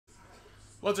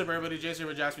What's up, everybody? Jason here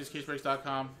with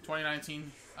JaspysCaseBreaks.com.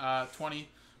 2019-20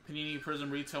 Panini Prizm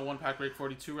Retail 1-pack break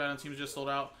 42 random teams just sold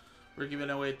out. We're giving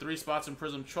away 3 spots in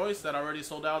Prizm Choice that already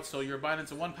sold out. So you're buying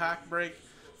into 1-pack break.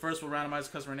 First, we'll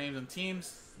randomize customer names and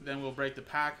teams. Then we'll break the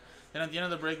pack. Then at the end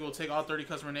of the break, we'll take all 30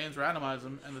 customer names, randomize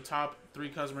them, and the top 3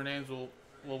 customer names will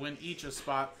win each a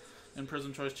spot in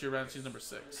Prizm Choice Tier Random Teams number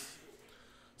 6.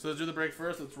 So let's do the break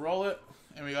first. Let's roll it.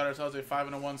 And we got ourselves a 5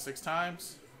 and a 1 6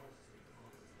 times.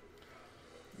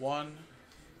 1,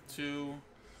 2,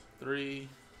 3,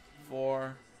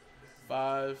 4,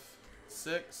 5,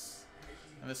 6.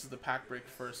 And this is the pack break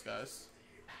first, guys.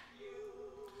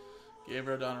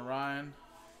 Gabriel down to Ryan.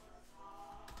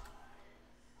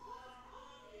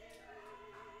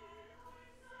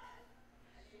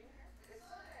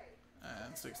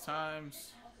 And 6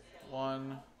 times.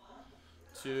 1,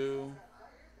 2,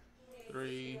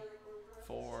 3,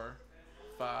 4,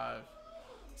 5,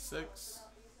 6.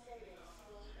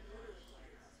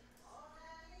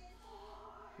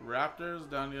 Raptors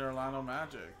down to Orlando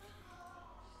Magic.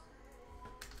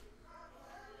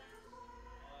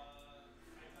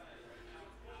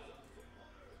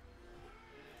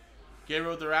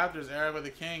 Gabriel with the Raptors, Eric with the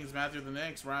Kings, Matthew with the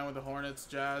Knicks, Ryan with the Hornets,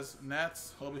 Jazz,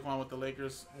 Nets, Obi-Wan with the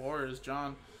Lakers, Warriors,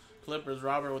 John, Clippers,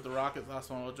 Robert with the Rockets,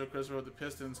 last one, Joe Christopher with the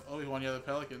Pistons, Obi-Wan, the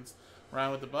Pelicans, Ryan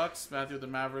with the Bucks, Matthew with the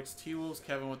Mavericks, T-Wolves,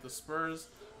 Kevin with the Spurs,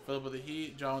 Philip with the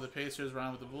Heat, John with the Pacers,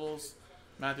 Ryan with the Bulls,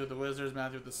 Matthew with the Wizards,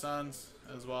 Matthew with the Suns,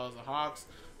 as well as the Hawks,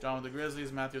 John with the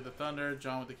Grizzlies, Matthew with the Thunder,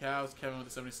 John with the Cavs, Kevin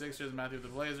with the 76ers, Matthew with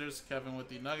the Blazers, Kevin with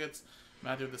the Nuggets,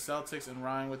 Matthew with the Celtics, and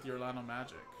Ryan with the Orlando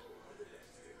Magic.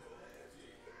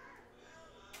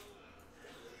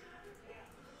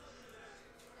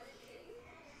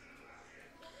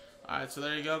 Alright, so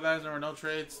there you go, guys. There were no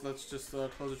trades. Let's just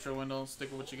close the trade window, stick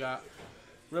with what you got.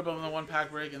 Rip up on the 1-pack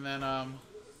break, and then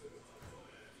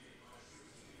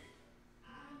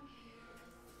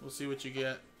we'll see what you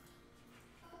get.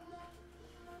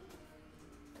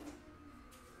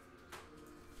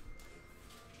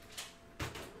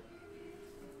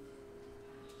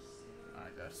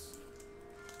 Alright, guys.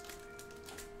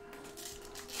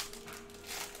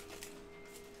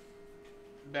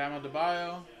 Bam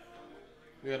Adebayo.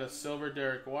 We got a silver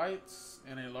Derek White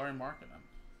and a Lauri Markkanen.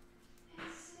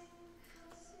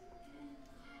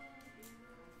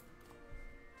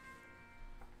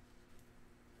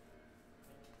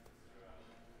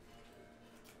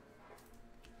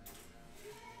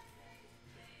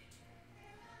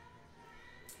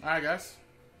 Alright, guys.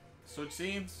 Switch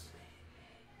scenes.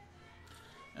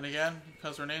 And again,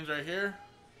 customer names right here.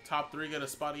 Top 3 get a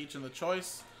spot each in the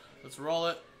choice. Let's roll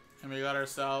it. And we got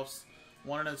ourselves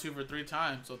 1 and a 2 for 3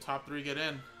 times. So top 3 get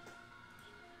in.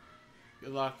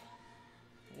 Good luck.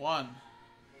 1,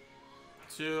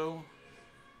 2,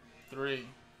 3.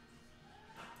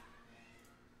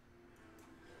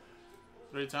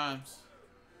 3 times.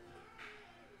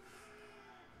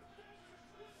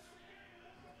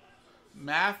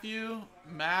 Matthew,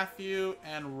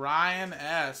 and Ryan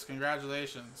S.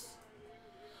 Congratulations.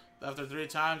 After 3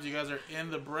 times, you guys are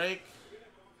in the break.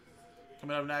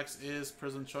 Coming up next is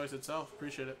Prizm Choice itself.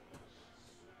 Appreciate it.